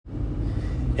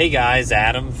Hey guys,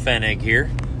 Adam Fennig here.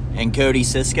 And Cody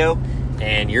Cisco.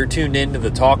 And you're tuned into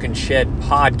the Talkin' Shed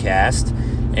podcast.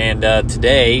 And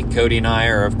today, Cody and I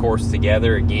are, of course,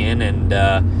 together again.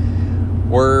 And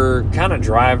we're kind of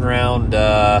driving around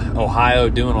Ohio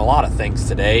doing a lot of things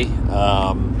today.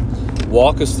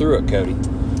 Walk us through it, Cody.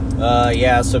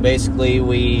 So basically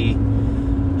we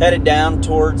headed down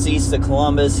towards east of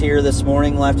Columbus here this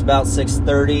morning, left about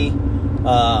 6:30.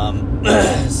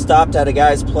 Stopped at a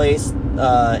guy's place in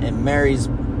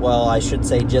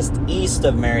just east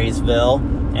of Marysville,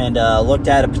 and looked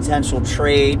at a potential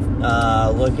trade,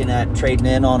 looking at trading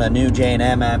in on a new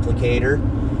J&M applicator,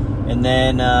 and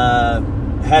then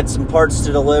had some parts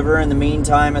to deliver in the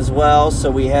meantime as well.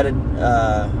 So we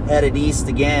headed east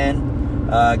again,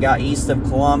 got east of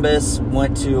Columbus,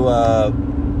 went to a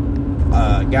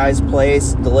guy's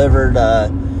place, delivered.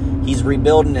 He's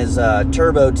rebuilding his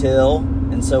turbo till.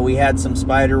 And so we had some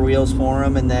spider wheels for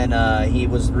him, and then he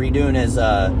was redoing his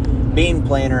beam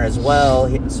planer as well.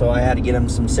 So I had to get him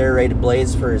some serrated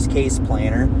blades for his case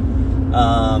planer.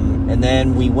 And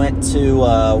then we went to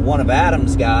one of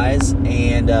Adam's guys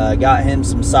and got him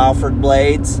some Salford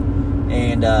blades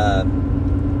and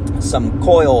some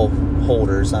coil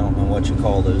holders. I don't know what you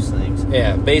call those things.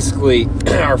 Yeah, basically,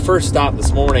 our first stop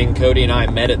this morning, Cody and I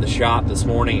met at the shop this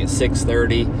morning at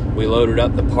 6:30. We loaded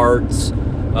up the parts.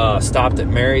 Stopped at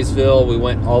Marysville. We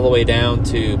went all the way down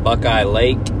to Buckeye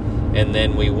Lake, and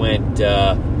then we went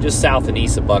just south and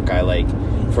east of Buckeye Lake.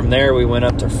 From there, we went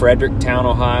up to Fredericktown,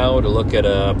 Ohio, to look at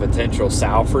a potential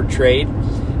Salford trade.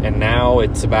 And now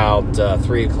it's about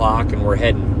 3 o'clock, and we're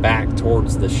heading back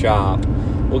towards the shop.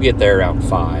 We'll get there around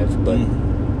 5. But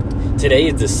today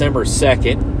is December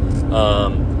 2nd.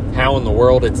 How in the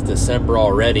world it's December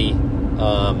already?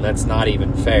 That's not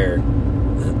even fair.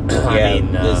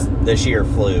 This year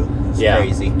flew. It's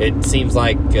crazy. It seems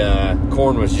like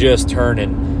corn was just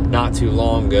turning not too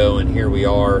long ago, and here we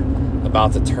are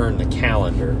about to turn the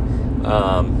calendar.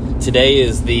 Today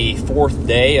is the 4th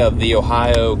day of the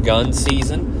Ohio gun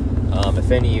season.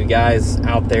 If any of you guys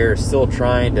out there are still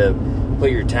trying to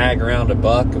put your tag around a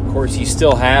buck, of course you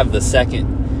still have the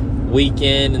second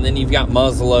weekend, and then you've got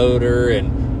muzzleloader,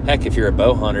 and heck, if you're a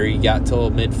bow hunter, you got till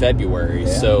mid-February.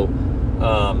 Yeah. So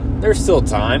there's still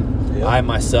time. Yep. I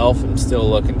myself am still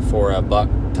looking for a buck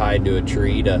tied to a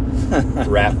tree to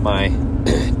wrap my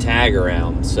tag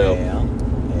around. So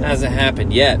hasn't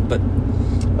happened yet, but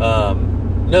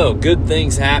no, good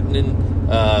things happening.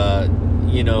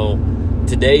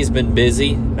 Today's been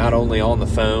busy, not only on the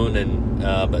phone and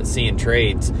but seeing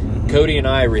trades. Mm-hmm. Cody and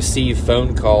I receive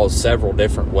phone calls several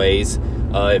different ways.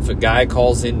 If a guy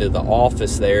calls into the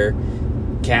office there,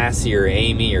 Cassie or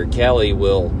Amy or Kelly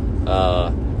will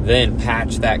then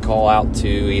patch that call out to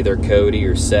either Cody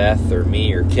or Seth or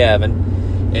me or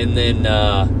Kevin. And then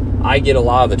I get a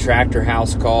lot of the Tractor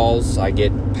House calls. I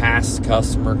get past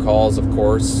customer calls, of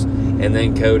course. And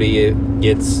then Cody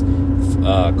gets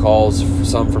calls,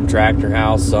 some from Tractor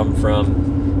House, some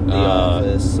from the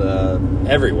office,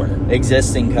 everywhere.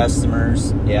 Existing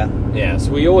customers, Yeah,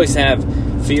 so we always have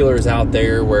feelers out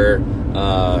there where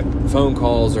phone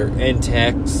calls and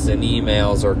texts and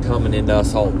emails are coming into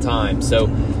us all the time. So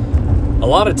a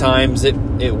lot of times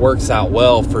it works out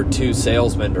well for two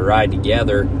salesmen to ride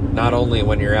together, not only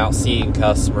when you're out seeing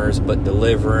customers, but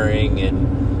delivering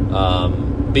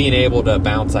and being able to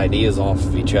bounce ideas off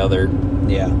of each other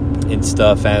and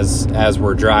stuff as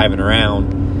we're driving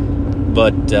around.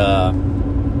 But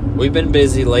we've been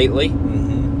busy lately.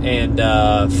 Mm-hmm.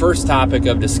 And first topic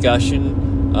of discussion,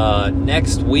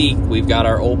 next week we've got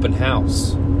our open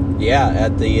house. Yeah,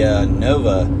 at the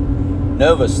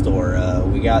Nova store.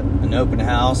 We got an open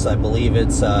house. I believe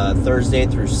it's Thursday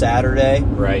through Saturday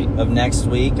of next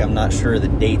week. I'm not sure the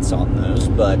dates on those,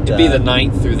 but it'd be the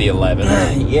 9th through the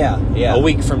 11th. Yeah. A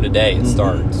week from today it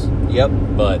starts. Yep.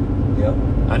 But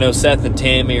I know Seth and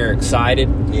Tammy are excited.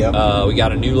 Yep. We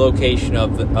got a new location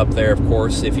up there, of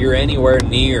course. If you're anywhere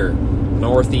near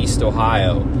Northeast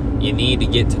Ohio, you need to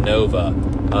get to Nova.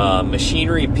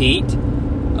 Machinery Pete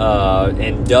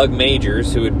and Doug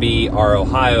Majors, who would be our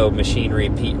Ohio Machinery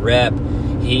Pete rep,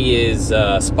 he is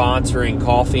sponsoring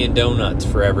coffee and donuts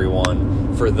for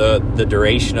everyone for the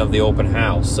duration of the open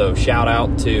house. So shout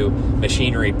out to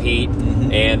Machinery Pete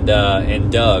and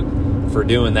Doug for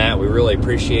doing that. We really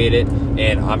appreciate it,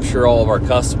 and I'm sure all of our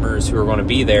customers who are going to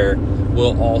be there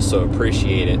will also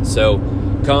appreciate it. So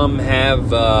come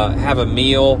have a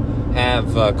meal,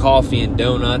 have coffee and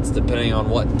donuts, depending on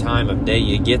what time of day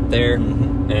you get there.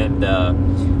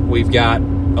 And we've got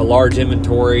a large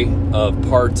inventory of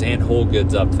parts and whole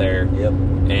goods up there. Yep.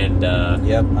 And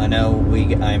yep, I know we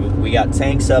got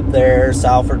tanks up there,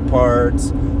 Salford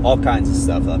parts, all kinds of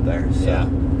stuff up there. So. Yeah,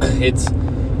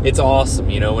 it's awesome.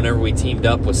 You know, whenever we teamed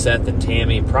up with Seth and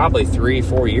Tammy, probably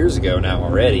 3-4 years ago now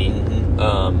already.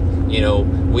 You know,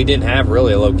 we didn't have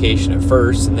really a location at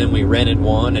first, and then we rented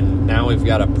one, and now we've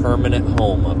got a permanent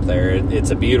home up there.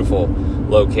 It's a beautiful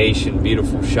location,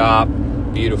 beautiful shop,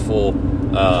 beautiful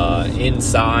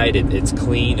inside. It's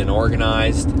clean and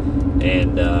organized,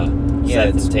 and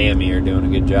Seth and Tammy are doing a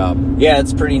good job. Yeah,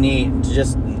 it's pretty neat. It's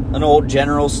just an old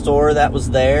general store that was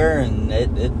there, and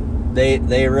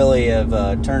they really have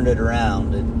turned it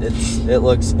around. It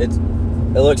looks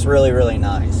really, really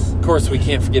nice. Of course, we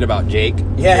can't forget about Jake.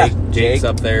 Yeah, Jake's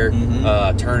up there,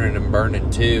 turning and burning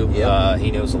too. Yep.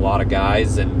 He knows a lot of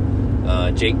guys,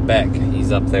 and Jake Beck,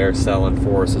 he's up there selling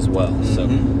for us as well. So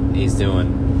he's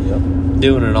doing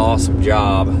an awesome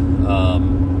job.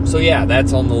 So yeah,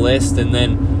 that's on the list, and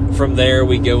then from there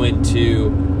we go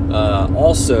into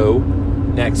also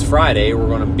next Friday we're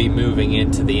going to be moving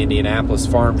into the Indianapolis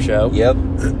Farm Show. Yep.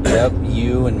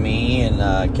 You and me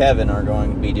and Kevin are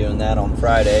going to be doing that on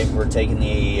Friday. We're taking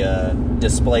the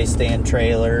display stand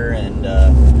trailer and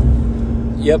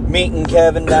meeting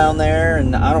Kevin down there,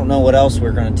 and I don't know what else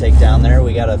we're going to take down there.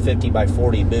 We got a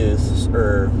 50x40 booth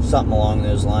or something along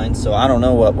those lines, so I don't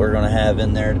know what we're going to have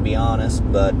in there, to be honest.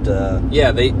 But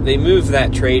they moved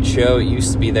that trade show. It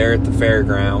used to be there at the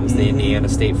fairgrounds, the Indiana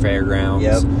State Fairgrounds.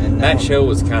 Yep, and that show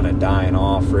was kind of dying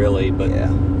off, really. But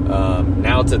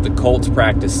now it's at the Colts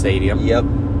practice stadium. Yep,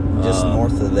 just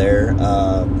north of there,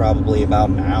 probably about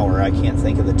an hour. I can't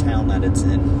think of the town that it's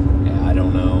in. Yeah, I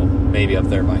don't know. Maybe up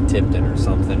there by Tipton or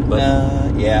something. But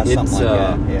something like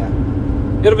that. Yeah,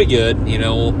 it'll be good. You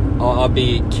know, I'll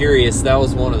be curious. That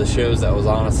was one of the shows that was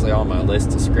honestly on my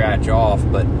list to scratch off,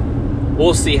 but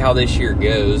we'll see how this year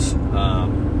goes.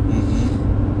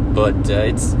 But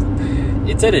it's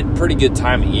at a pretty good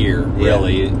time of year,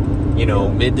 really. You know,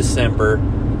 mid-December.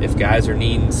 If guys are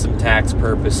needing some tax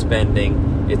purpose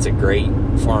spending, it's a great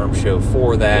farm show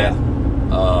for that.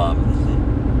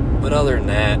 But other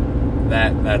than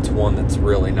that's one that's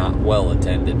really not well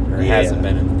attended, or hasn't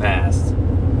been in the past.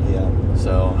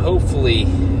 So hopefully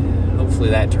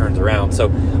that turns around. So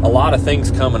a lot of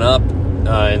things coming up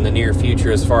in the near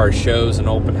future as far as shows and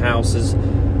open houses.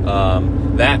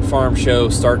 That farm show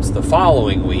starts the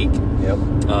following week.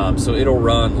 So it'll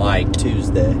run like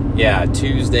Tuesday. Yeah,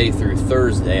 Tuesday through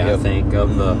Thursday, I think,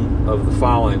 of the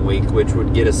following week, which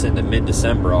would get us into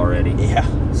mid-December already. Yeah.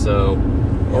 So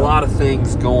a lot of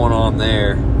things going on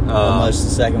there. Almost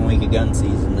the second week of gun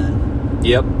season then.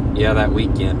 Yep. Yeah, that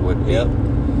weekend would be.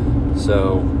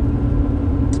 So,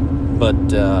 but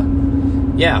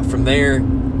from there,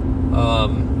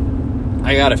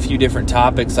 I got a few different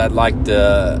topics I'd like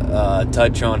to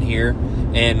touch on here,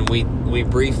 and we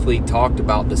briefly talked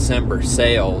about December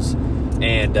sales,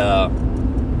 and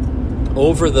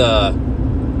over the,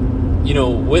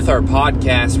 with our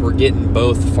podcast, we're getting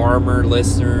both farmer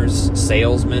listeners,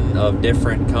 salesmen of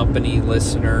different company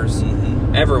listeners,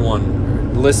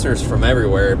 everyone, listeners from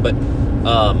everywhere, but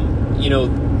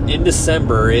in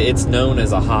December, it's known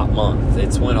as a hot month.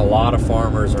 It's when a lot of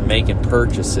farmers are making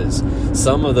purchases.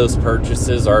 Some of those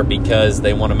purchases are because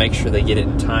they want to make sure they get it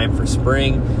in time for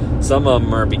spring. Some of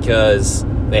them are because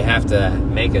they have to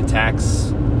make a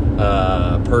tax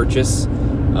purchase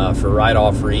for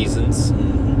write-off reasons.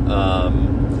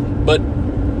 But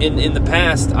in the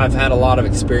past, I've had a lot of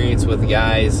experience with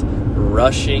guys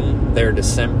rushing their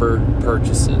December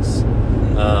purchases.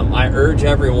 I urge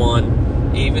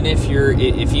everyone, even if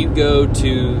you go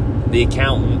to the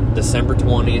accountant December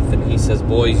 20th and he says,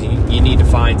 boys, you need to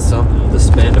find something to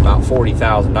spend about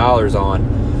 $40,000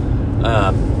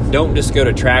 on, don't just go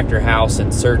to Tractor House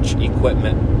and search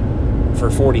equipment for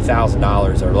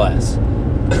 $40,000 or less.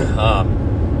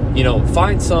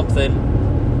 Find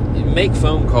something, make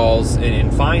phone calls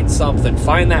and find something,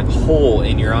 find that hole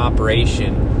in your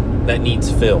operation that needs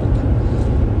filled.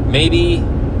 Maybe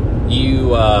you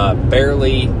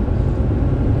barely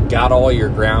got all your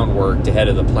groundwork ahead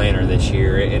of the planter this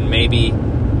year, and maybe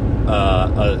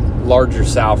a larger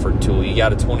Salford tool. You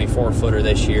got a 24-footer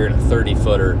this year, and a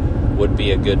 30-footer would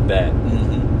be a good bet.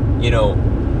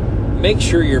 Make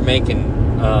sure you're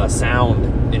making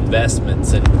sound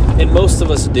investments, and most of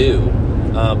us do.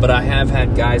 But I have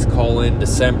had guys call in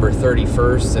December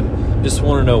 31st and just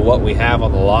want to know what we have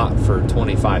on the lot for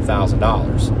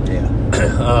 $25,000. Yeah.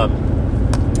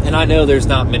 And I know there's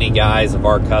not many guys of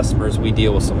our customers. We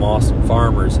deal with some awesome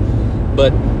farmers.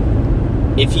 But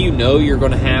if you know you're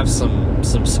going to have some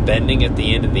spending at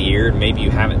the end of the year, and maybe you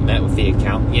haven't met with the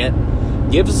accountant yet,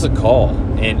 give us a call,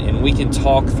 and we can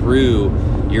talk through,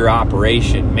 your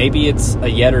operation. Maybe it's a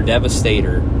Yetter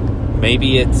Devastator.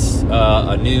 Maybe it's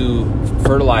a new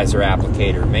fertilizer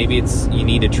applicator. Maybe it's you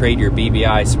need to trade your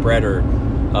BBI spreader.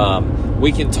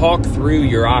 We can talk through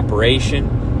your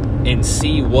operation and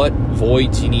see what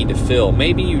voids you need to fill.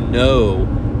 Maybe you know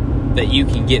that you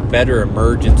can get better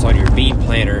emergence on your bean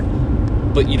planter,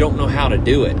 but you don't know how to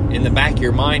do it. In the back of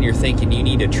your mind, you're thinking you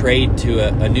need to trade to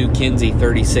a new Kinze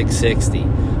 3660.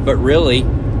 But really,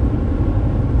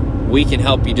 we can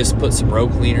help you just put some row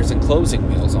cleaners and closing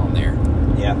wheels on there.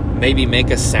 Yeah. Maybe make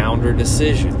a sounder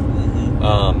decision.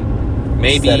 Mm-hmm.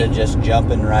 Maybe instead of just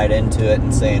jumping right into it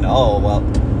and saying, "Oh, well,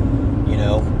 you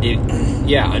know."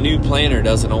 A new planter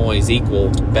doesn't always equal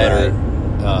better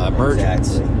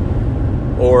emergence. Exactly.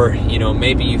 Or,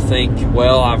 maybe you think,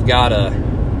 well, I've got a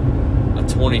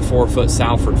 24-foot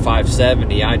Salford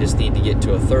 570. I just need to get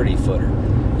to a 30-footer.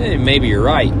 Maybe you're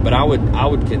right, but I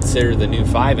would consider the new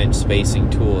 5-inch spacing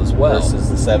tool as well versus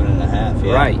the 7.5.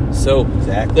 Yeah. Right. So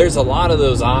exactly. There's a lot of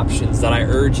those options that I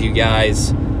urge you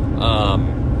guys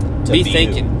be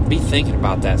thinking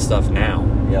about that stuff now.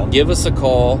 Yep. Give us a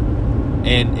call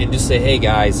and just say, hey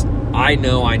guys, I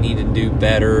know I need to do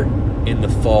better in the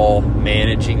fall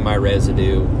managing my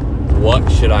residue.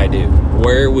 What should I do?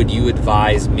 Where would you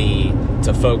advise me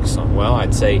to focus on? Well,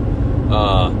 I'd say,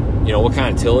 what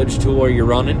kind of tillage tool are you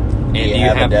running? And do you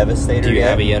have a Devastator? Do you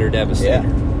have a Yetter Devastator?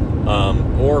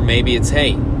 Yeah. Or maybe it's,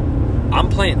 hey, I'm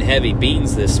planting heavy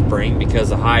beans this spring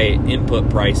because of high input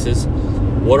prices.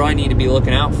 What do I need to be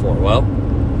looking out for? Well,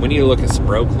 we need to look at some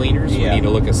row cleaners. Yeah. We need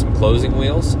to look at some closing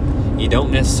wheels. You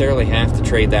don't necessarily have to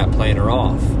trade that planter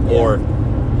off. Yeah. Or,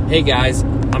 hey guys,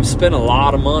 I'm spending a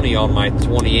lot of money on my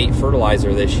 28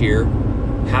 fertilizer this year.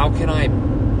 How can I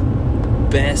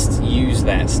best use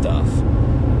that stuff?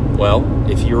 Well,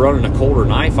 if you're running a colder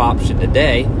knife option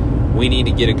today, we need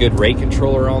to get a good rate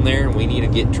controller on there, and we need to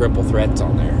get triple threats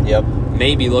on there. Yep.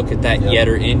 Maybe look at that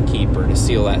Yetter Innkeeper to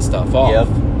seal that stuff off. Yep.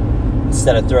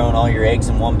 Instead of throwing all your eggs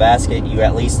in one basket, you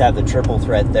at least have the triple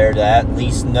threat there to at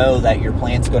least know that your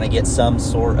plant's going to get some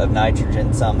sort of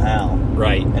nitrogen somehow.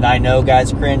 Right. And I know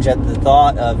guys cringe at the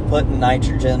thought of putting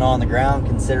nitrogen on the ground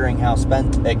considering how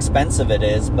expensive it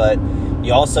is, but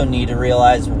you also need to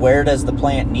realize, where does the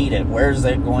plant need it? Where is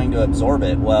it going to absorb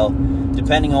it? Well,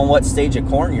 depending on what stage of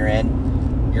corn you're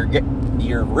in,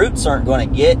 your roots aren't going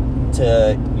to get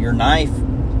to your knife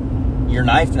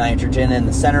nitrogen in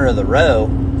the center of the row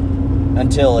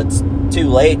until it's too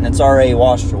late and it's already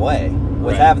washed away.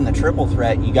 With having the triple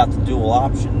threat, you got the dual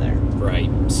option there. Right.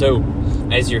 So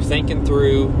as you're thinking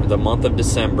through the month of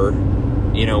December,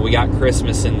 we got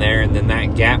Christmas in there, and then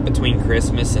that gap between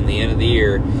Christmas and the end of the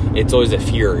year, it's always a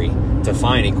fury to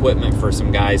find equipment for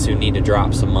some guys who need to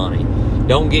drop some money.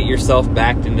 Don't get yourself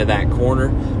backed into that corner.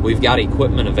 We've got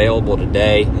equipment available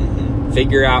today. Mm-hmm.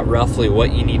 Figure out roughly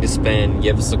what you need to spend.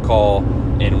 Give us a call,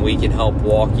 and we can help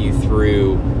walk you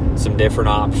through some different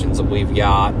options that we've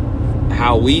got,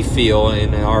 how we feel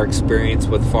in our experience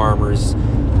with farmers,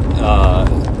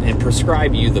 and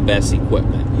prescribe you the best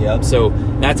equipment. Yep. So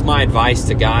that's my advice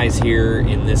to guys here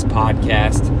in this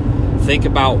podcast. Think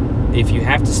about, if you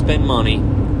have to spend money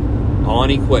on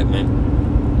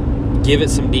equipment, give it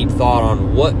some deep thought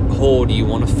on what hole do you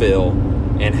want to fill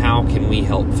and how can we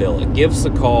help fill it. Give us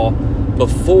a call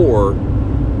before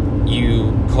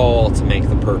you call to make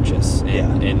the purchase,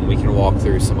 and we can walk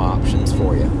through some options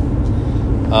for you.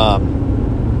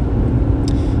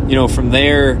 From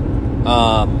there,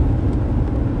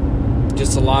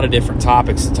 just a lot of different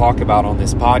topics to talk about on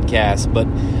this podcast, but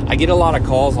I get a lot of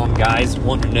calls on guys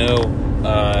wanting to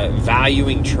know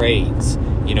valuing trades.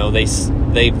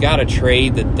 They've got a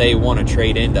trade that they want to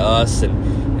trade into us,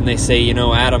 and they say,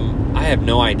 Adam, I have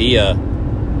no idea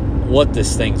what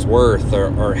this thing's worth,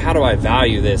 or how do I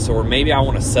value this, or maybe I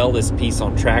want to sell this piece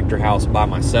on Tractor House by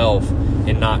myself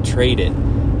and not trade it.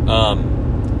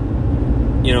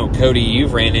 Cody,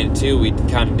 you've ran into, we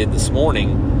kind of did this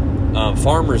morning,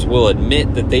 farmers will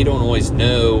admit that they don't always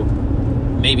know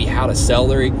maybe how to sell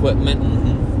their equipment.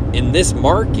 Mm-hmm. In this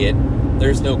market,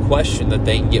 there's no question that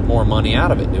they can get more money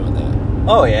out of it doing that.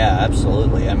 Oh yeah,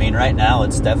 absolutely. I mean, right now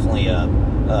it's definitely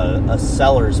a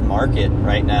seller's market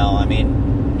right now. I mean,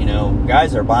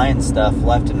 guys are buying stuff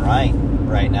left and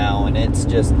right now, and it's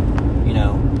just,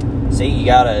 say you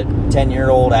got a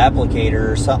 10-year-old applicator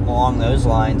or something along those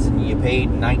lines, and you paid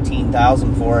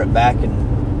 $19,000 for it back in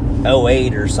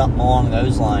 2008 or something along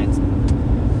those lines.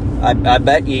 I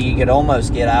bet you could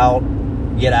almost get out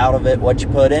of it what you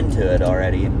put into it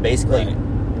already, and basically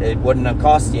it wouldn't have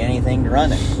cost you anything to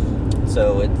run it.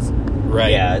 So it's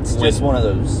just one of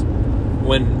those.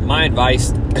 When my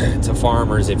advice to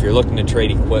farmers, if you're looking to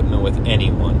trade equipment with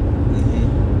anyone,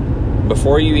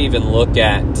 before you even look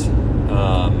at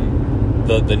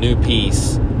the new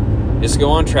piece, just go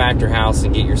on Tractor House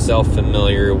and get yourself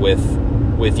familiar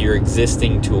with your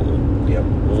existing tool. Yep.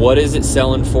 What is it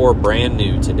selling for brand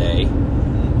new today?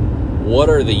 What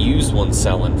are the used ones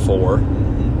selling for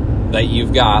that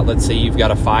you've got? Let's say you've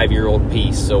got a 5-year-old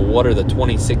piece. So what are the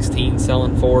 2016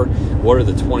 selling for? What are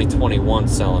the 2021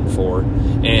 selling for?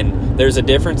 And there's a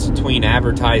difference between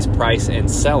advertised price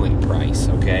and selling price,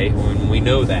 okay? When we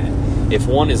know that. If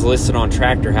one is listed on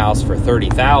Tractor House for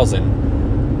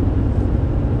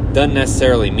 $30,000, doesn't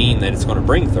necessarily mean that it's going to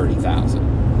bring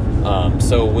 $30,000.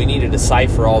 So we need to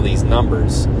decipher all these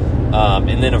numbers.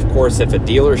 And then, of course, if a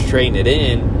dealer's trading it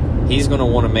in, he's going to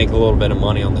want to make a little bit of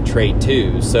money on the trade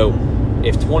too. So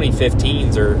if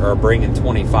 2015s are bringing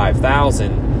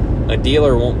 $25,000, a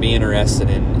dealer won't be interested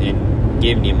in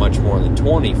giving you much more than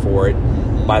 $20 for it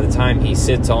by the time he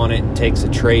sits on it and takes a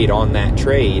trade on that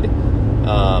trade.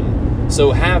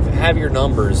 So have your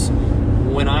numbers.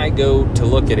 When I go to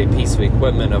look at a piece of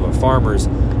equipment of a farmer's,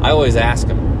 I always ask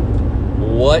them,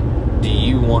 what do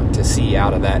you want to see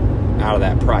out of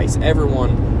that price?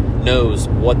 Everyone knows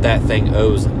what that thing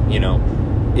owes them. You know,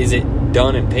 is it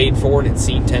done and paid for and it's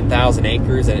seen 10,000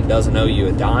 acres and it doesn't owe you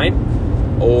a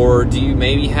dime? Or do you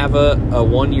maybe have a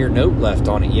 1-year note left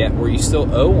on it yet where you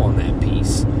still owe on that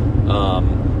piece?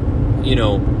 You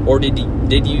know, or did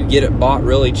you get it bought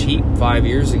really cheap 5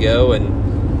 years ago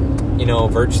and, you know,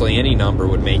 virtually any number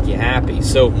would make you happy?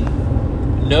 So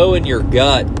know in your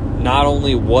gut not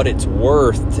only what it's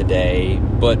worth today,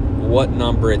 but what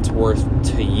number it's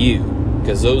worth to you,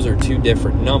 because those are two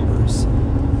different numbers.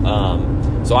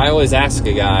 So I always ask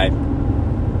a guy,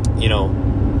 you know,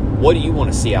 what do you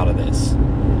want to see out of this?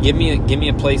 Give me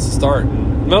a place to start.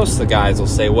 And most of the guys will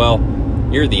say, well,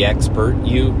 you're the expert.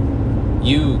 You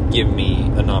give me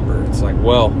a number. It's like,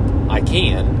 well, I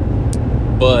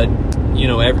can, but you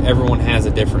know, everyone has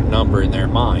a different number in their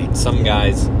mind. Some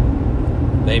guys,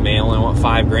 they may only want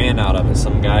 $5,000 out of it.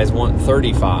 Some guys want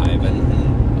 35,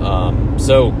 and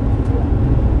so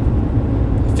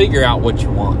figure out what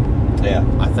you want. Yeah,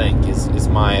 I think is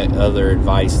my other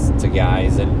advice to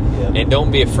guys, and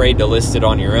don't be afraid to list it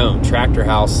on your own. Tractor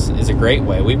House is a great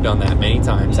way. We've done that many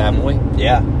times, haven't we?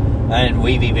 Yeah, and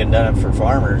we've even done it for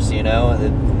farmers. You know,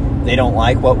 they don't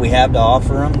like what we have to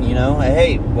offer them. You know,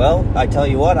 hey, well, I tell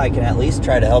you what, I can at least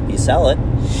try to help you sell it.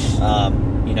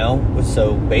 You know,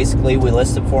 so basically we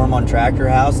list it for them on Tractor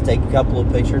House, take a couple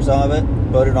of pictures of it,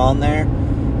 put it on there,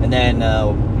 and then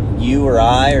you or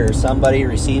I or somebody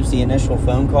receives the initial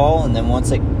phone call, and then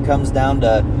once it comes down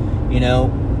to, you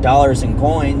know, dollars and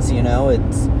coins, you know,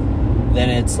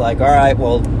 it's like, all right,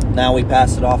 well, now we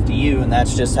pass it off to you, and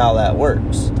that's just how that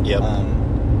works. Yep.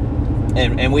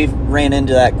 And we've ran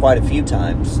into that quite a few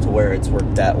times to where it's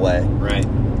worked that way. Right.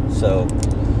 So.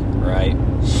 Right.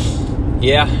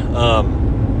 Yeah.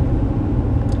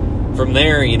 From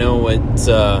there, you know, it's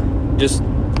just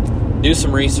do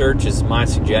some research is my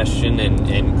suggestion,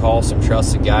 and call some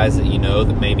trusted guys that you know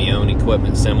that maybe own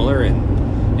equipment similar,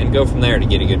 and go from there to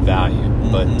get a good value.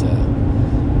 But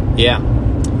yeah,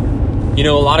 you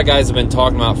know, a lot of guys have been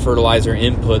talking about fertilizer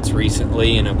inputs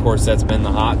recently, and of course that's been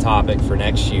the hot topic for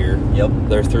next year. Yep,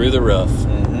 they're through the roof,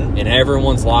 and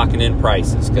everyone's locking in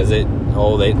prices because they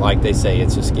like they say,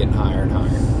 it's just getting higher and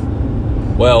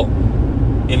higher. Well,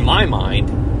 in my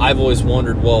mind, I've always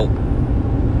wondered, well,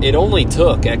 it only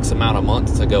took X amount of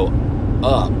months to go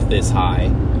up this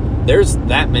high. There's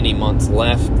that many months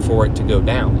left for it to go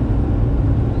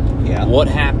down. Yeah. What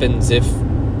happens if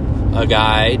a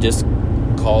guy just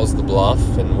calls the bluff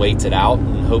and waits it out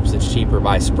and hopes it's cheaper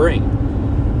by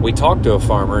spring? We talked to a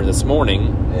farmer this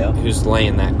morning who's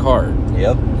laying that card.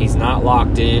 Yep. He's not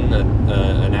locked in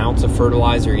an ounce of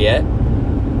fertilizer yet,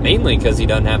 mainly because he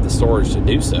doesn't have the storage to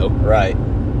do so. Right.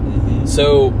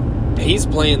 So he's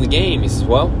playing the game. He says,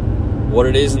 well, what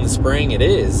it is in the spring, it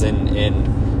is.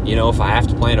 And you know, if I have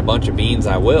to plant a bunch of beans,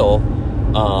 I will.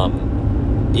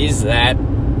 Is that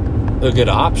a good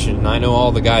option? I know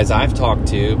all the guys I've talked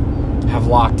to have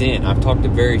locked in. I've talked to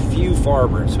very few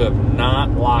farmers who have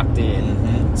not locked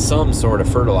in some sort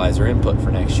of fertilizer input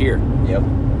for next year. Yep.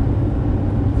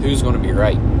 Who's going to be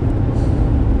right?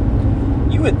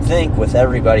 You would think with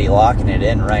everybody locking it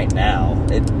in right now,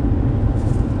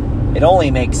 it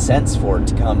only makes sense for it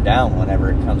to come down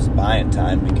whenever it comes to buying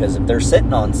time, because if they're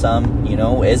sitting on some, you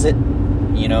know, is it,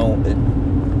 you know,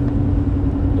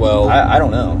 well, I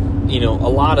don't know. You know, a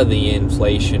lot of the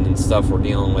inflation and stuff we're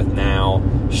dealing with now,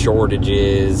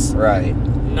 shortages, right?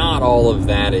 Not all of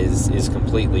that is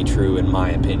completely true in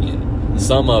my opinion.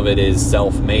 Some of it is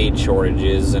self-made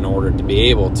shortages in order to be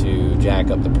able to jack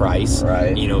up the price.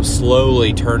 Right.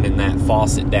 Slowly turning that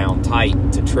faucet down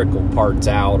tight to trickle parts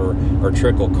out or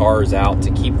trickle cars out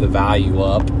to keep the value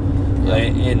up.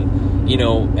 And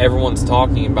everyone's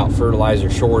talking about fertilizer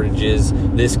shortages.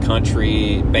 This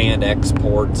country banned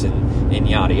exports and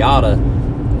yada yada.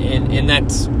 And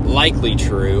that's likely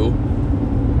true.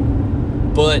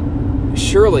 But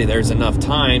surely there's enough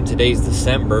time, today's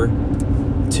December,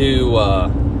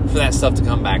 for that stuff to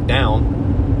come back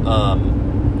down.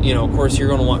 Of course you're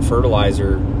going to want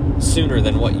fertilizer sooner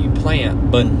than what you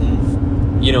plant. But,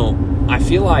 I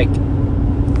feel like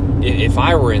if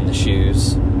I were in the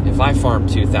shoes, if I farmed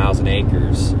 2,000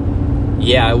 acres,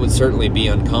 it would certainly be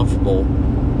uncomfortable,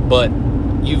 but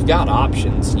you've got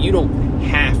options. You don't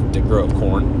have to grow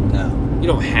corn. No. You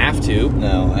don't have to.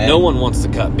 No. No one wants to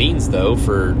cut beans, though,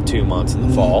 for 2 months in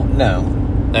the fall. No.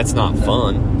 That's not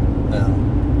fun. No.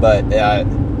 But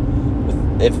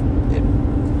if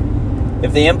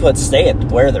the inputs stay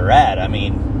at where they're at,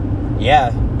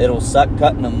 it'll suck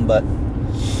cutting them, but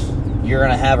you're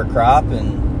going to have a crop,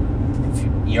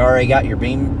 and you already got your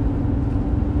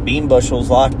bean bushels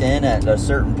locked in at a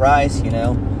certain price,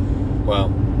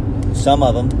 Well, some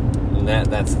of them. And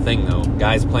that's the thing, though.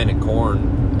 Guys planted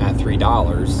corn at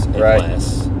 $3 and right.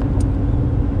 less.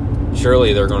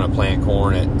 Surely they're going to plant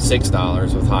corn at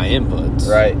 $6 with high inputs.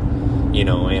 Right.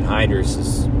 Anhydrous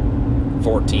is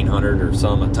 $1,400 or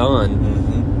some a ton.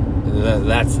 Mm-hmm.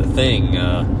 That's the thing.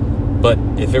 But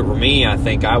if it were me, I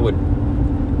think I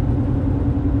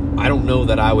don't know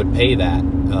that I would pay that.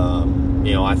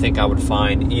 I think I would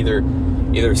find either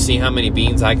see how many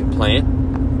beans I could plant,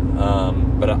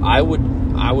 but I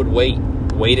would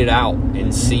wait it out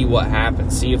and see what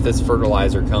happens. See if this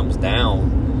fertilizer comes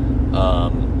down.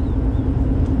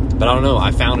 But I don't know.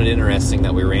 I found it interesting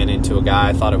that we ran into a guy.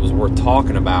 I thought it was worth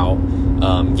talking about.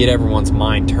 Get everyone's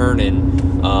mind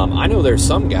turning. I know there's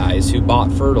some guys who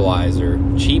bought fertilizer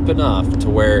cheap enough to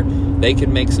where they could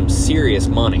make some serious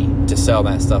money to sell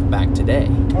that stuff back today.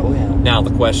 Oh, yeah. Now,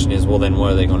 the question is, well, then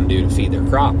what are they going to do to feed their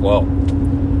crop? Well,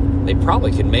 they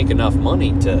probably could make enough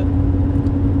money to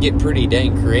get pretty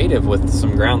dang creative with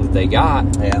some ground that they got.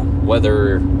 Yeah.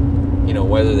 Whether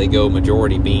they go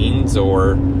majority beans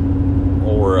or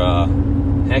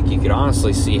heck, you could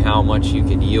honestly see how much you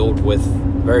could yield with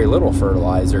very little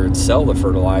fertilizer and sell the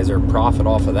fertilizer, profit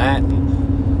off of that,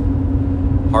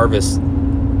 and harvest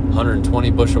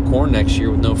 120 bushel corn next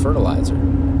year with no fertilizer.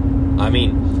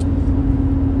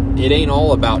 It ain't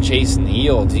all about chasing the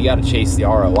yields. You got to chase the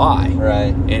ROI.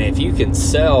 Right. And if you can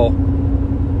sell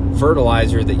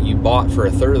fertilizer that you bought for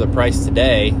a third of the price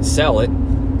today, sell it,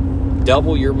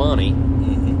 double your money,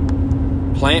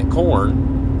 plant corn,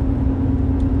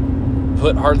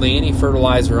 put hardly any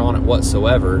fertilizer on it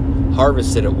whatsoever,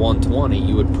 harvest it at 120,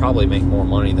 you would probably make more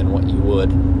money than what you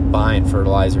would buying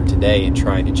fertilizer today and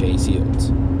trying to chase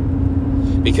yields.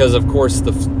 Because of course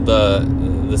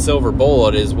the silver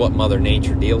bullet is what Mother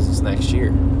Nature deals us next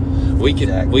year. We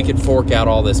could fork out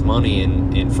all this money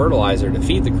in fertilizer to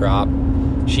feed the crop.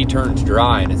 She turns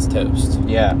dry and it's toast.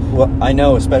 Yeah. Well, I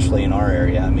know, especially in our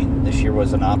area. This year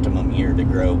was an optimum year to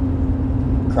grow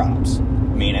crops.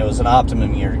 It was an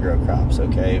optimum year to grow crops.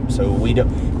 Okay, so we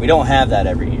don't have that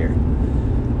every year.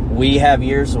 We have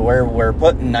years where we're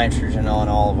putting nitrogen on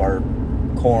all of our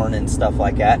corn and stuff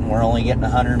like that, and we're only getting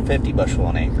 150 bushel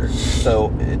an acre.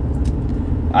 So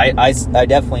I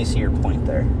definitely see your point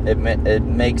there. It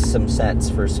makes some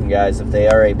sense for some guys if they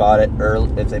already bought it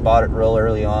early. If they bought it real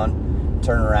early on,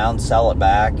 turn around, sell it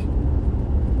back,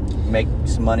 make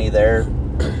some money there.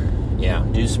 Yeah.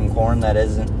 Do some corn that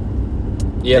isn't.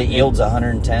 Yep. It yields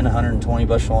 110, 120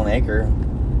 bushel an acre.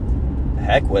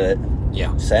 Heck with it.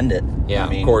 Yeah. Send it. Yeah,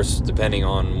 of course, depending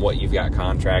on what you've got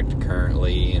contracted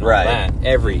currently and all right. that.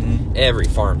 Every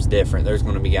farm's different. There's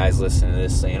going to be guys listening to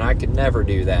this saying, I could never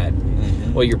do that.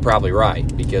 Mm-hmm. Well, you're probably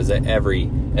right, because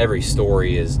every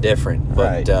story is different.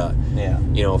 But, right.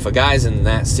 If a guy's in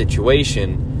that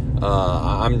situation,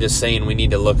 I'm just saying we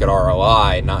need to look at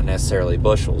ROI, not necessarily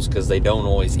bushels, because they don't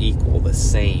always equal the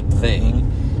same thing.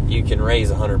 Mm-hmm. You can raise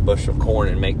 100 bushel corn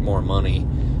and make more money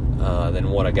than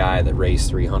what a guy that raised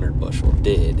 300 bushel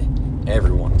did.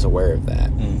 Everyone's aware of that.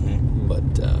 Mm-hmm.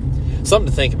 But something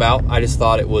to think about. I just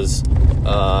thought it was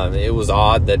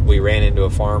odd that we ran into a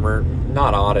farmer.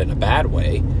 Not odd in a bad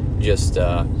way. Just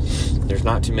there's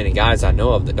not too many guys I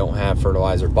know of that don't have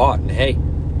fertilizer bought. And hey,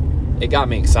 it got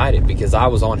me excited because I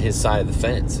was on his side of the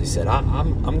fence. He said,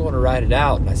 I'm going to ride it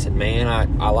out. And I said, man,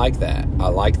 I like that. I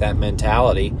like that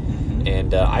mentality.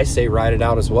 And I say ride it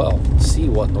out as well. See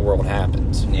what in the world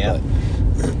happens. Yeah.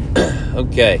 But,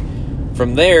 okay.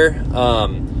 From there,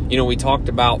 we talked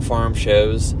about farm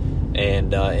shows,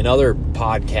 and in other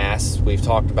podcasts, we've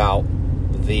talked about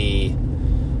the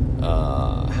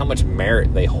how much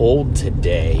merit they hold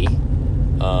today,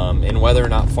 and whether or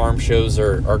not farm shows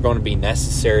are going to be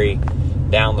necessary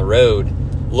down the road.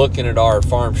 Looking at our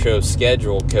farm show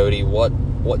schedule, Cody,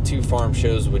 what 2 farm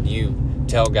shows would you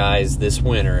tell guys this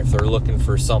winter if they're looking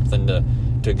for something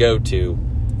to go to?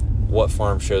 What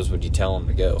farm shows would you tell them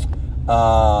to go?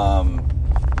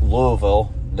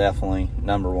 Louisville, definitely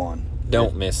number 1.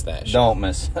 Don't miss that show. Don't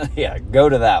miss. Yeah, go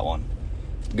to that one.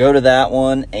 Go to that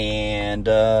one, and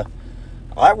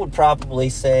I would probably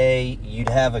say you'd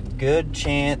have a good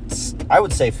chance. I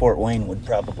would say Fort Wayne would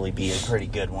probably be a pretty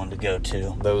good one to go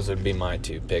to. Those would be my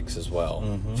 2 picks as well.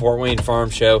 Mm-hmm. Fort Wayne Farm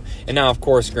Show. And now, of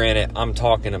course, granted, I'm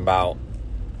talking about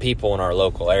people in our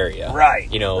local area. Right.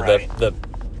 Right. The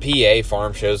PA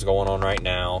Farm Show's going on right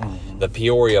now. Mm-hmm. The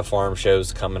Peoria Farm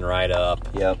Show's coming right up.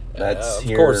 Yep. That's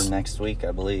here next week,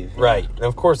 I believe. Right. And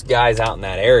of course, guys out in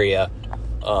that area,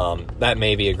 that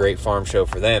may be a great farm show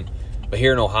for them. But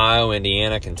here in Ohio,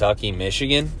 Indiana, Kentucky,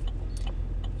 Michigan,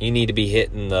 you need to be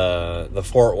hitting the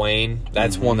Fort Wayne.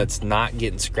 That's one that's not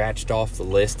getting scratched off the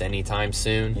list anytime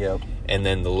soon. Yep. And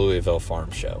then the Louisville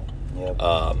Farm Show. Yep.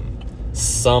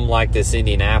 Some like this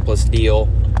Indianapolis deal.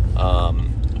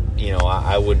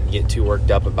 I wouldn't get too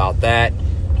worked up about that.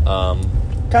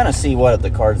 Kind of see what the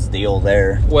cards deal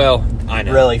there. Well, I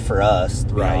know. Really for us,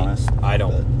 to be honest.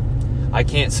 I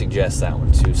can't suggest that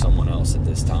one to someone else at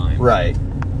this time. Right.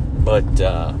 But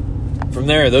from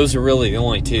there, those are really the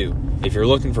only 2. If you're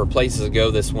looking for places to go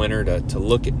this winter to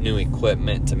look at new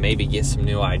equipment, to maybe get some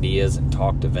new ideas and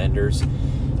talk to vendors,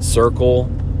 circle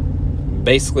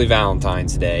basically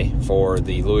Valentine's Day for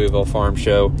the Louisville Farm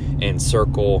Show and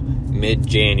circle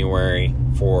mid-January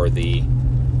for the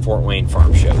Fort Wayne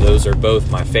Farm Show. Those are both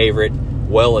my favorite,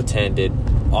 well-attended,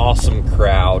 awesome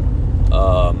crowd.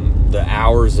 The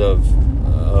hours of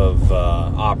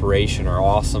operation are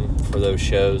awesome for those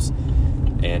shows,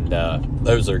 and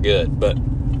those are good. But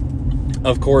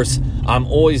of course, I'm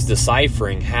always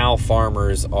deciphering how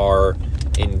farmers are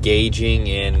engaging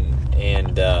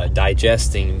and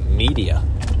digesting media.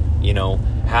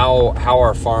 How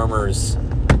are farmers?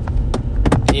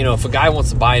 If a guy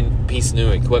wants to buy a piece of new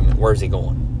equipment, where's he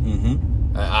going?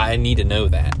 Mm-hmm. I need to know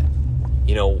that.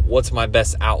 What's my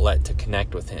best outlet to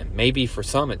connect with him? Maybe for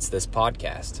some it's this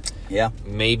podcast. Yeah.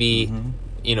 Maybe,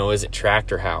 is it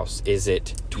Tractor House? Is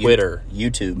it Twitter?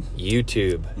 YouTube.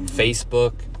 Mm-hmm.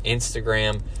 Facebook,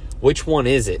 Instagram. Which one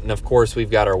is it? And of course,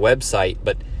 we've got our website,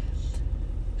 but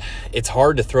it's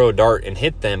hard to throw a dart and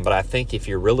hit them. But I think if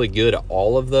you're really good at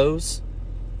all of those,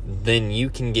 then you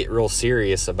can get real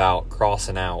serious about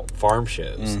crossing out farm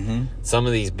shows. Mm-hmm. Some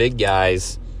of these big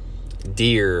guys,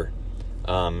 Deere,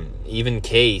 even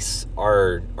Case,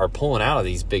 are pulling out of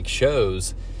these big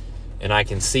shows, and I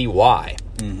can see why.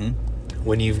 Mm-hmm.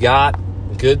 When you've got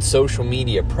good social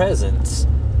media presence,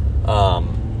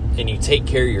 and you take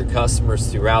care of your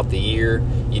customers throughout the year,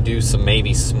 you do some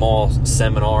maybe small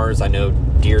seminars. I know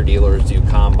Deere dealers do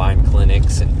combine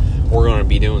clinics, and we're going to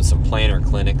be doing some planter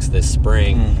clinics this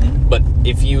spring. Mm-hmm. But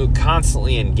if you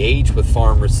constantly engage with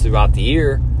farmers throughout the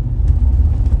year,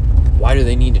 why do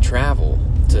they need to travel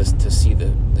to see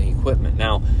the equipment?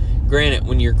 Now, granted,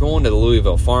 when you're going to the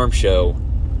Louisville Farm Show,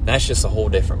 that's just a whole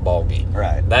different ballgame.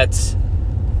 Right. That's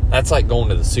like going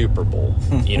to the Super Bowl.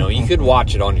 You could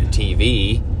watch it on your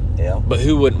TV, yeah, but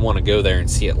who wouldn't want to go there and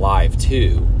see it live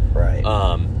too? Right.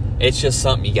 It's just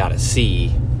something you got to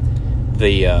see.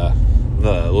 The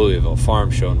Louisville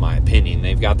Farm Show, in my opinion,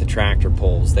 they've got the tractor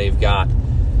pulls. They've got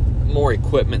more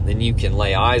equipment than you can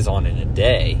lay eyes on in a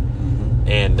day. Mm-hmm.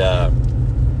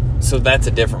 And so that's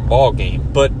a different ball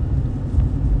game. But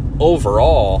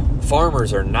overall,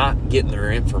 farmers are not getting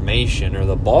their information or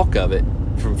the bulk of it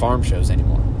from farm shows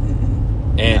anymore.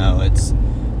 Mm-hmm. And no,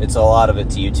 it's a lot of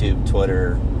it's YouTube,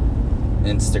 Twitter,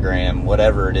 Instagram,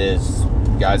 whatever it is,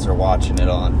 guys are watching it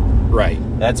on. Right.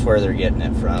 That's where they're getting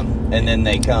it from. And then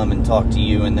they come and talk to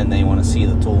you, and then they want to see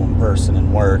the tool in person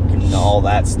and work and all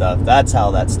that stuff. That's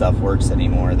how that stuff works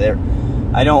anymore.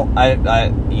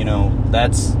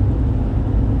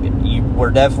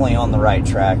 We're definitely on the right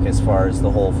track as far as the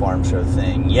whole farm show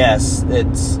thing. Yes,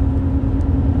 it's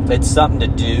something to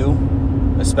do,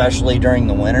 especially during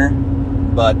the winter.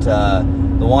 But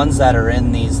the ones that are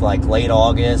in these like late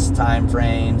August time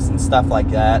frames and stuff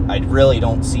like that, I really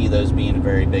don't see those being a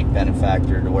very big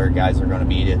benefactor to where guys are going to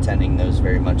be attending those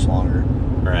very much longer.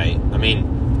 Right. I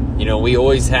mean, we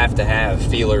always have to have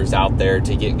feelers out there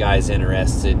to get guys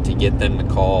interested, to get them to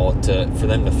call, for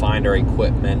them to find our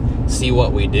equipment, see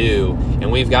what we do.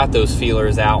 And we've got those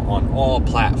feelers out on all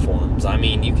platforms. I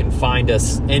mean, you can find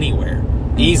us anywhere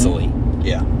easily.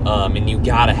 Yeah. And you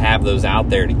got to have those out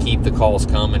there to keep the calls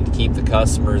coming, to keep the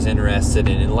customers interested,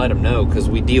 and let them know, because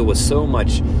we deal with so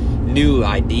much new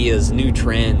ideas, new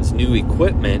trends, new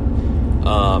equipment.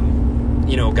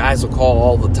 Guys will call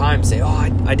all the time and say,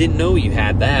 I didn't know you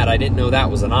had that. I didn't know that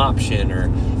was an option,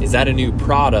 or is that a new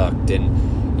product?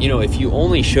 And, if you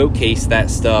only showcase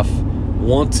that stuff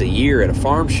once a year at a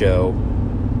farm show,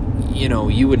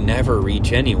 you would never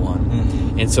reach anyone.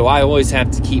 Mm-hmm. And so I always have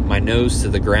to keep my nose to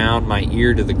the ground, my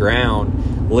ear to the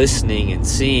ground, listening and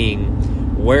seeing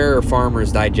where are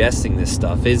farmers digesting this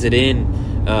stuff. Is it in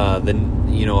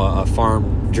a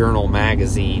farm journal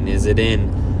magazine? Is it in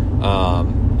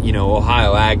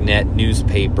Ohio AgNet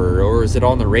newspaper, or is it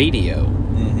on the radio?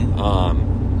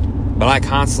 Mm-hmm. But I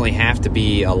constantly have to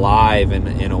be alive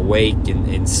and awake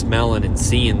and smelling and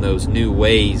seeing those new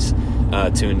ways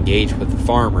to engage with the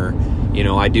farmer.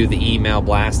 I do the email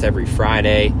blast every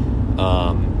Friday.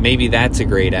 Maybe that's a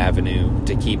great avenue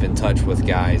to keep in touch with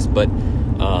guys. But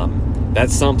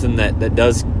that's something that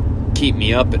does keep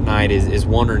me up at night is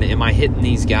wondering, am I hitting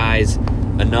these guys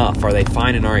enough? Are they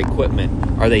finding our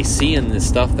equipment? Are they seeing the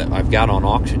stuff that I've got on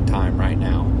Auction Time right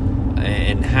now?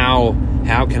 And how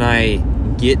can I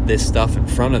get this stuff in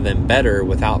front of them better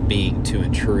without being too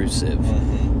intrusive?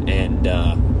 Mm-hmm. And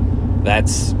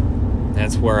that's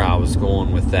where I was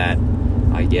going with that,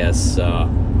 I guess.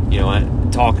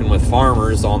 Talking with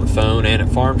farmers on the phone and at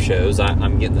farm shows,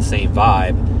 I'm getting the same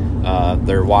vibe.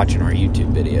 They're watching our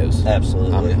YouTube videos.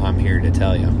 Absolutely. I'm here to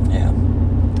tell you. Yeah.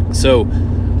 So,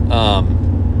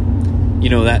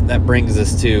 that brings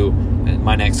us to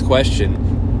my next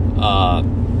question.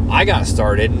 I got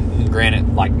started,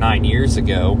 granted, like 9 years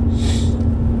ago,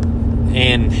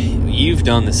 and you've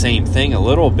done the same thing a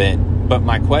little bit. But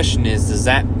my question is, does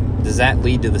that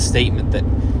lead to the statement that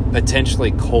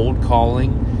potentially cold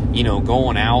calling,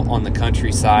 going out on the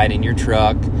countryside in your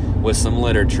truck with some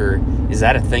literature, is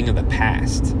that a thing of the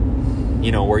past?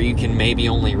 Where you can maybe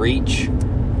only reach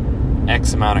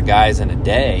X amount of guys in a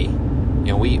day.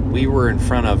 We were in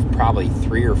front of probably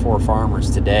 3 or 4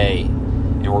 farmers today,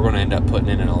 and we're going to end up putting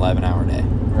in an 11-hour day.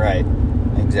 Right.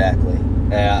 Exactly.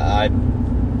 I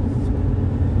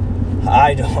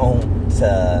don't.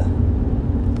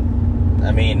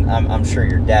 I'm sure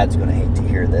your dad's going to hate to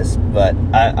hear this, but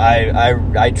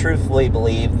I truthfully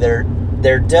believe there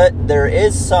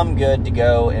is some good to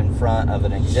go in front of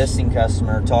an existing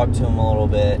customer, talk to them a little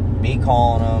bit, be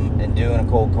calling them and doing a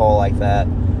cold call like that.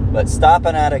 But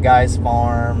stopping at a guy's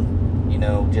farm,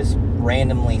 just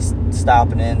randomly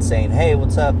stopping in, saying, "Hey,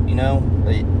 what's up?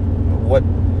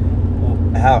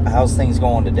 How's things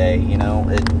going today?"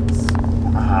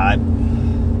 I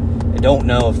don't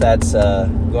know if that's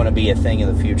going to be a thing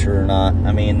in the future or not.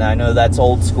 I mean, I know that's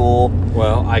old school.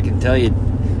 Well, I can tell you,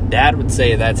 Dad would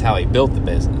say that's how he built the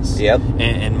business. Yep.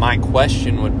 And my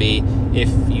question would be, if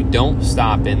you don't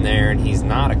stop in there and he's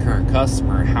not a current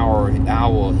customer, how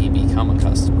will he become a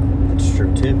customer? That's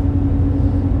true too.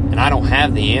 And I don't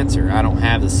have the answer. I don't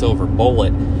have the silver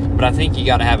bullet, but I think you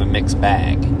got to have a mixed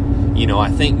bag. I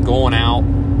think going out,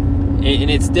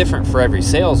 and it's different for every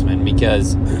salesman,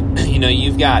 because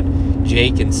you've got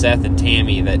Jake and Seth and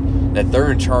Tammy that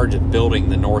they're in charge of building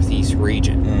the Northeast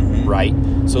region, mm-hmm. right?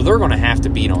 So they're going to have to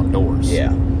beat on doors.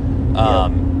 Yeah.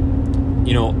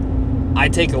 I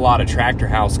take a lot of tractor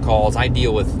house calls. I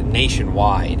deal with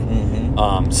nationwide.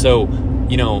 Mm-hmm. So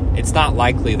it's not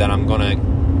likely that I'm going to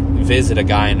visit a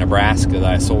guy in Nebraska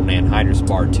that I sold an anhydrous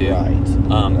bar to. Right.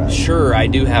 Right. Sure, I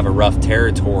do have a rough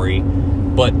territory,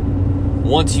 but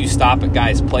once you stop at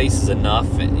guys' places enough,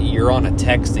 you're on a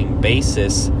texting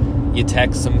basis. You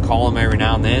text them, call them every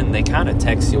now and then. They kind of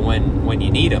text you when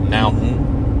you need them. Now,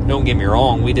 mm-hmm. don't get me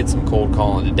wrong. We did some cold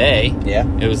calling today. Yeah.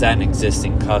 It was at an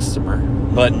existing customer.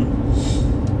 But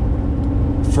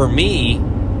for me,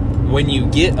 when you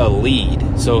get a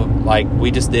lead, so like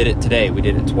we just did it today. We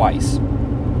did it twice.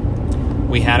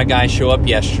 We had a guy show up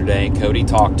yesterday. Cody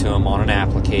talked to him on an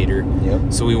applicator.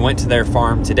 Yep. So we went to their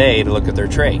farm today to look at their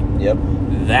trait. Yep.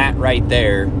 That right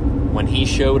there, when he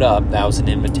showed up, that was an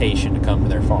invitation to come to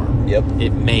their farm. Yep. It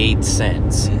made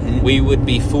sense. Mm-hmm. We would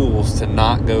be fools to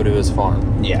not go to his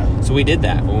farm. Yeah. So we did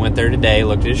that. We went there today,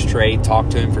 looked at his trait,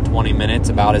 talked to him for 20 minutes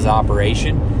about his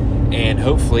operation, and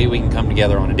hopefully we can come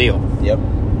together on a deal. Yep.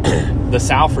 The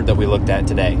Salford that we looked at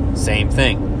today, same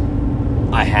thing.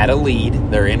 I had a lead.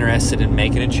 They're interested in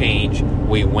making a change.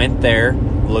 We went there,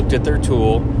 looked at their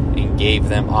tool, and gave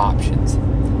them options.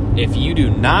 if you do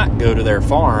not go to their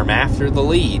farm after the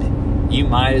lead, you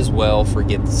might as well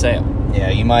forget the sale. Yeah,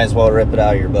 you might as well rip it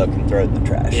out of your book and throw it in the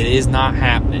trash. It is not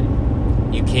happening.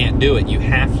 You can't do it. You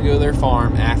have to go to their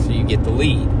farm after you get the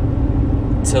lead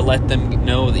to let them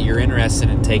know that you're interested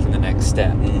in taking the next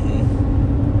step.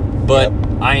 Mm-hmm. But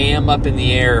I am up in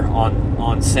the air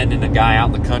on sending a guy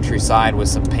out in the countryside with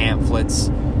some pamphlets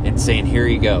and saying, here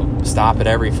you go. Stop at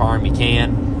every farm you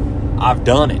can. I've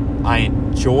done it. I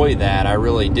enjoy that. I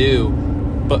really do.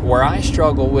 But where I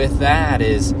struggle with that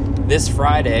is this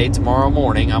Friday, tomorrow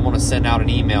morning, I'm going to send out an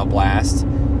email blast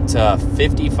to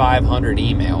 5,500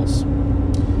 emails.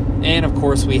 And, of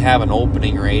course, we have an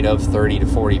opening rate of 30 to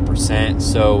 40%.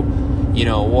 So,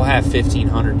 we'll have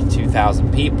 1,500 to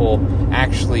 2,000 people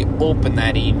actually open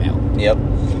that email. Yep.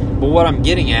 But what I'm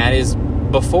getting at is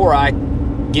before I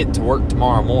get to work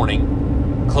tomorrow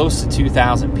morning, close to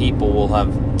 2,000 people will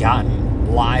have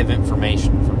gotten live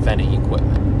information from Fenning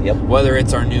Equipment. Yep. Whether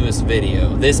it's our newest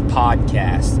video, this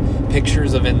podcast,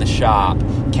 pictures of in the shop,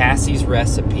 Cassie's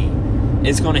recipe,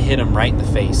 it's going to hit them right in the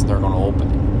face and they're going to open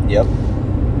it. Yep.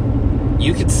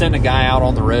 You could send a guy out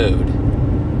on the road,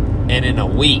 and in a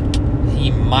week, he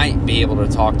might be able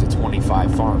to talk to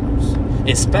 25 farmers.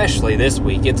 Especially this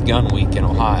week. It's gun week in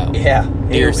Ohio. Yeah.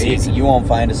 Deer season. You won't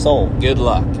find a soul. Good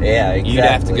luck. Yeah, exactly. You'd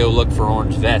have to go look for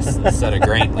orange vests instead of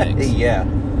grain legs. Yeah.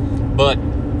 But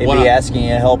He'd be asking you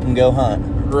to help him go hunt.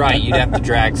 Right. You'd have to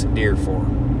drag some deer for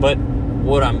him. But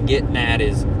what I'm getting at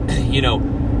is,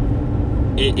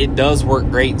 it does work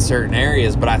great in certain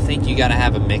areas, but I think you got to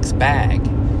have a mixed bag.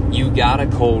 You got to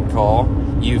cold call.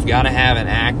 You've got to have an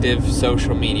active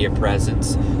social media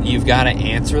presence. You've got to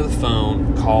answer the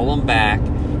phone, call them back,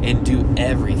 and do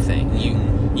everything.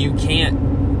 You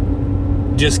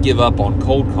can't just give up on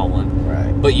cold calling.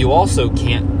 Right. But you also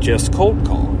can't just cold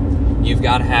call. You've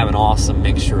got to have an awesome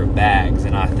mixture of bags,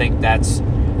 and I think that's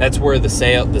where the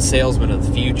salesman of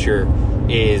the future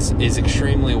is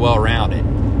extremely well rounded.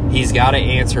 He's got to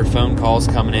answer phone calls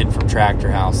coming in from Tractor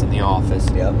House in the office.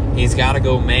 Yep. He's got to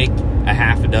go make a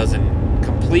half a dozen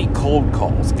complete cold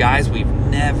calls, guys we've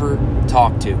never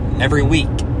talked to, every week.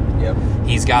 Yep.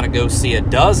 He's got to go see a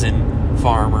dozen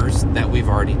farmers that we've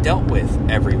already dealt with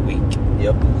every week.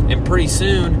 Yep. And pretty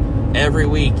soon, every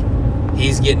week,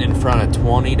 he's getting in front of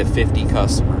 20 to 50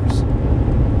 customers.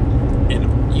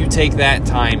 And you take that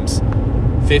times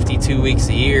 52 weeks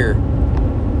a year,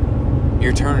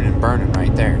 you're turning and burning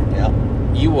right there. Yep.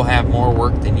 You will have more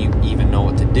work than you even know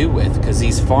what to do with, because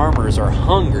these farmers are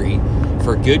hungry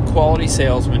for good quality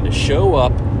salesmen to show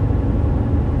up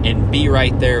and be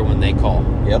right there when they call.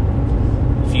 Yep.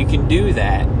 If you can do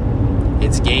that,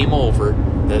 it's game over.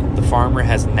 The farmer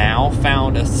has now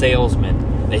found a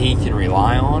salesman that he can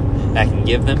rely on, that can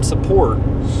give them support,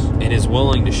 and is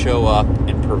willing to show up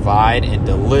and provide and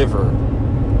deliver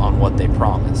on what they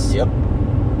promise. Yep.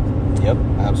 Yep,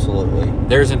 absolutely.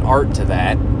 There's an art to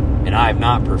that, and I have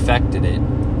not perfected it.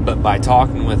 But by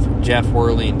talking with Jeff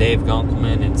Worley and Dave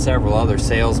Gunkelman and several other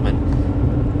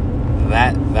salesmen,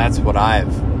 that's what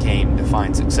I've came to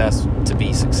find to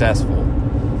be successful.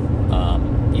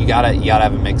 You gotta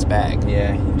have a mixed bag.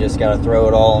 Yeah, you just gotta throw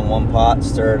it all in one pot,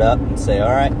 stir it up, and say,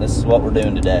 all right, this is what we're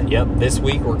doing today. Yep. This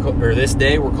day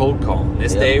we're cold calling.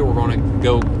 This day we're going to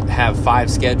go have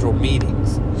 5 scheduled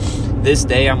meetings. This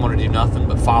day I'm going to do nothing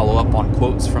but follow up on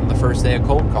quotes from the first day of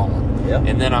cold calling. Yep.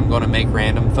 And then I'm going to make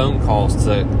random phone calls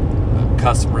to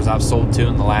customers I've sold to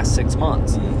in the last 6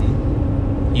 months.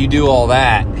 Mm-hmm. You do all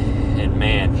that, and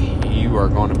man, you are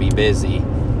going to be busy.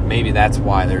 Maybe that's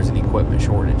why there's an equipment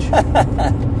shortage.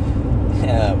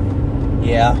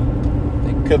 Yeah,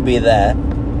 it could be that.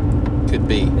 Could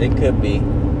be. It could be.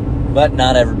 But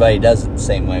not everybody does it the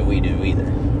same way we do either.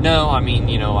 No, I mean,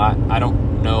 I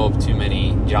don't know of too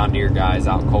many John Deere guys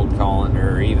out cold calling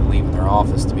or even leaving their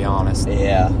office, to be honest.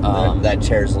 Yeah, that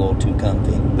chair's a little too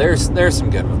comfy. There's some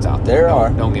good ones out there.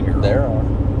 Don't get me wrong. There are.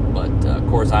 But, of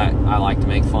course, I like to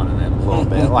make fun of them a little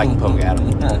bit. I like to poke at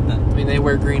them. I mean, they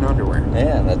wear green underwear.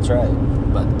 Yeah, that's right.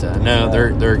 But, no,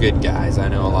 they're good guys. I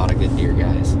know a lot of good Deere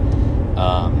guys.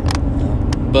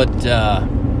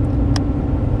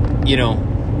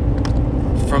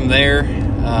 From there,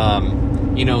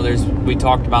 we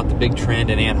talked about the big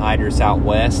trend in anhydrous out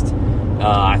west.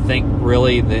 I think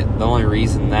really the only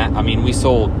reason we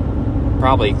sold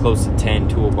probably close to 10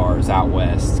 toolbars out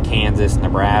west, Kansas,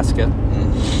 Nebraska.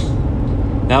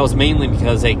 Mm-hmm. That was mainly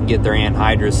because they can get their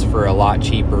anhydrous for a lot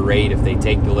cheaper rate if they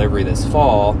take delivery this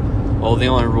fall. Well, the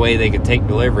only way they could take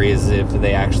delivery is if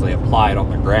they actually apply it on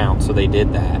the ground, so they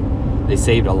did that. They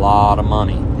saved a lot of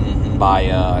money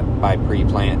by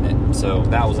pre-planting it. So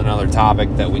that was another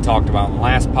topic that we talked about in the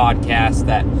last podcast,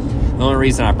 that the only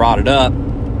reason I brought it up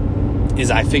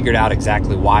is I figured out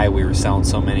exactly why we were selling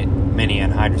so many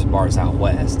anhydrous bars out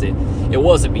west. It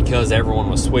wasn't because everyone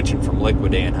was switching from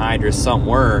liquid to anhydrous. Some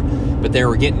were, but they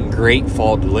were getting great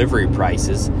fall delivery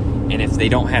prices. And if they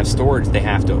don't have storage, they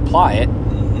have to apply it.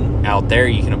 Mm-hmm. Out there,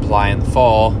 you can apply in the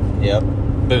fall. Yep.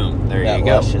 Boom. There you go.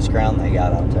 That luscious ground they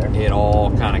got out there. It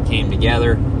all kind of came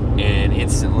together, and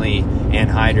instantly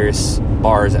anhydrous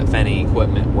bars at Fenny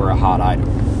Equipment were a hot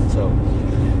item. So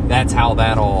that's how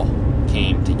that all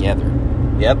came together.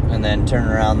 Yep. And then turn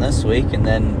around this week, and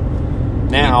then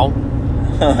now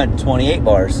 28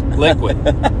 bars. Liquid.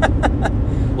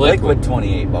 Liquid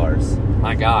 28 bars.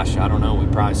 My gosh, I don't know. We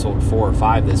probably sold 4 or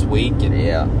 5 this week, and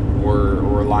yeah,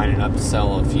 we're lining up to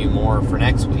sell a few more for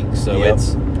next week. So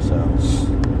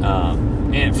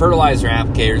and fertilizer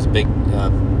applicator is a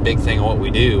big thing of what we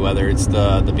do. Whether it's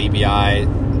the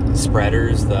BBI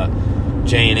spreaders, the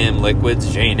J&M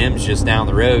liquids. J&M's just down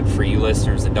the road. For you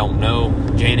listeners that don't know,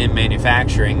 J&M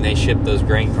Manufacturing, they ship those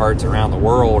grain carts around the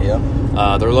world. Yep.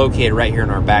 They're located right here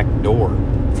in our back door.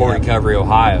 Fort Recovery,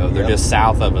 Ohio. They're just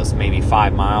south of us, maybe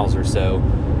 5 miles or so.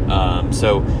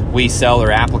 So we sell their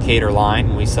applicator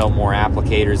line. We sell more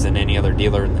applicators than any other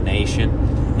dealer in the nation,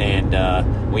 and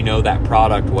we know that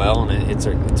product well, and it's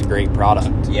a great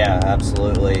product. Yeah,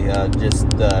 absolutely. Just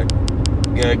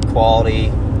good quality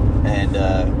and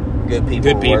good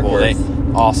people. Good people. Work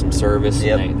with. Awesome service.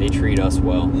 Yep. And they treat us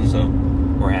well, so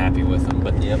we're happy with them.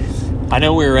 But yep. I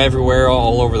know we were everywhere,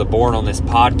 all over the board on this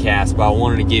podcast, but I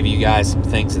wanted to give you guys some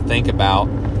things to think about.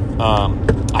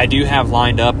 I do have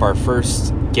lined up our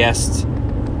first guest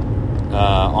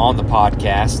on the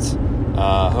podcast.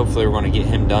 Hopefully we're going to get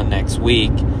him done next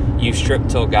week. You strip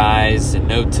till guys and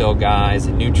no-till guys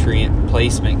and nutrient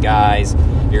placement guys,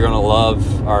 you're going to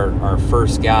love our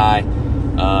first guy.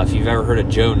 If you've ever heard of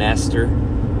Joe Nestor,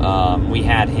 we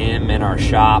had him in our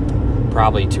shop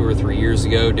probably 2 or 3 years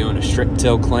ago doing a strip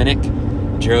till clinic.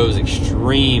 Joe's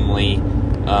extremely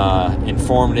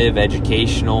informative,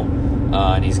 educational,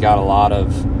 and he's got a lot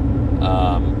of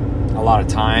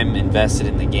time invested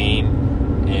in the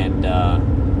game,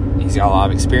 and he's got a lot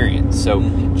of experience. So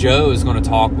Joe is going to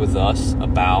talk with us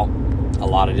about a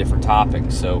lot of different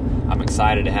topics. So I'm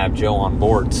excited to have Joe on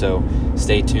board. So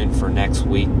stay tuned for next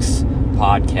week's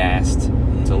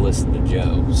podcast to listen to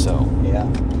Joe. So yeah,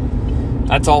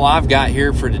 that's all I've got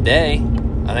here for today.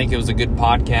 I think it was a good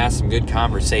podcast, some good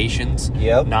conversations.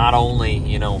 Yep. Not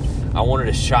only, I wanted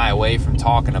to shy away from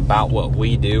talking about what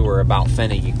we do or about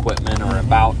Fenny Equipment or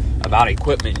about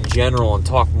equipment in general, and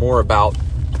talk more about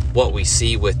what we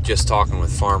see with just talking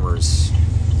with farmers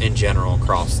in general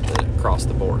across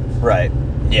the board. Right.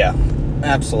 Yeah.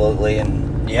 Absolutely.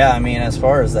 And yeah, I mean, as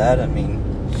far as that, I mean,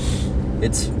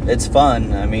 it's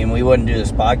fun. I mean, we wouldn't do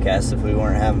this podcast if we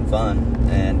weren't having fun.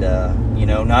 And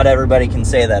not everybody can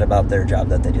say that about their job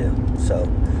that they do. So,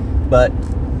 but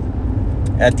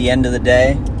at the end of the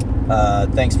day,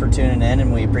 thanks for tuning in,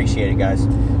 and we appreciate it, guys.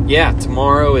 Yeah,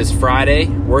 tomorrow is Friday.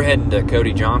 We're heading to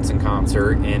Cody Johnson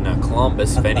concert in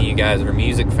Columbus. If any of you guys are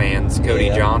music fans, Cody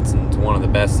Johnson's one of the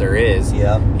best there is.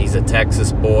 Yeah. He's a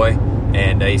Texas boy,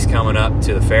 and he's coming up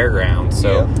to the fairgrounds.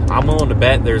 So I'm willing to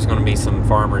bet there's going to be some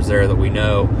farmers there that we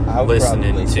know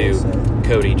listening to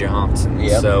Cody Johnson.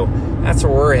 Yep. So that's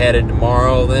where we're headed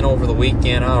tomorrow. Then over the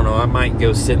weekend, I don't know, I might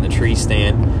go sit in the tree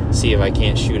stand, see if I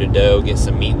can't shoot a doe, get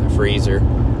some meat in the freezer.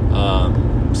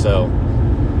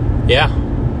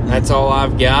 That's all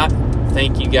I've got.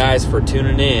 Thank you guys for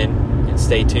tuning in, and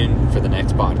stay tuned for the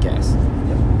next podcast.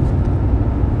 Yep.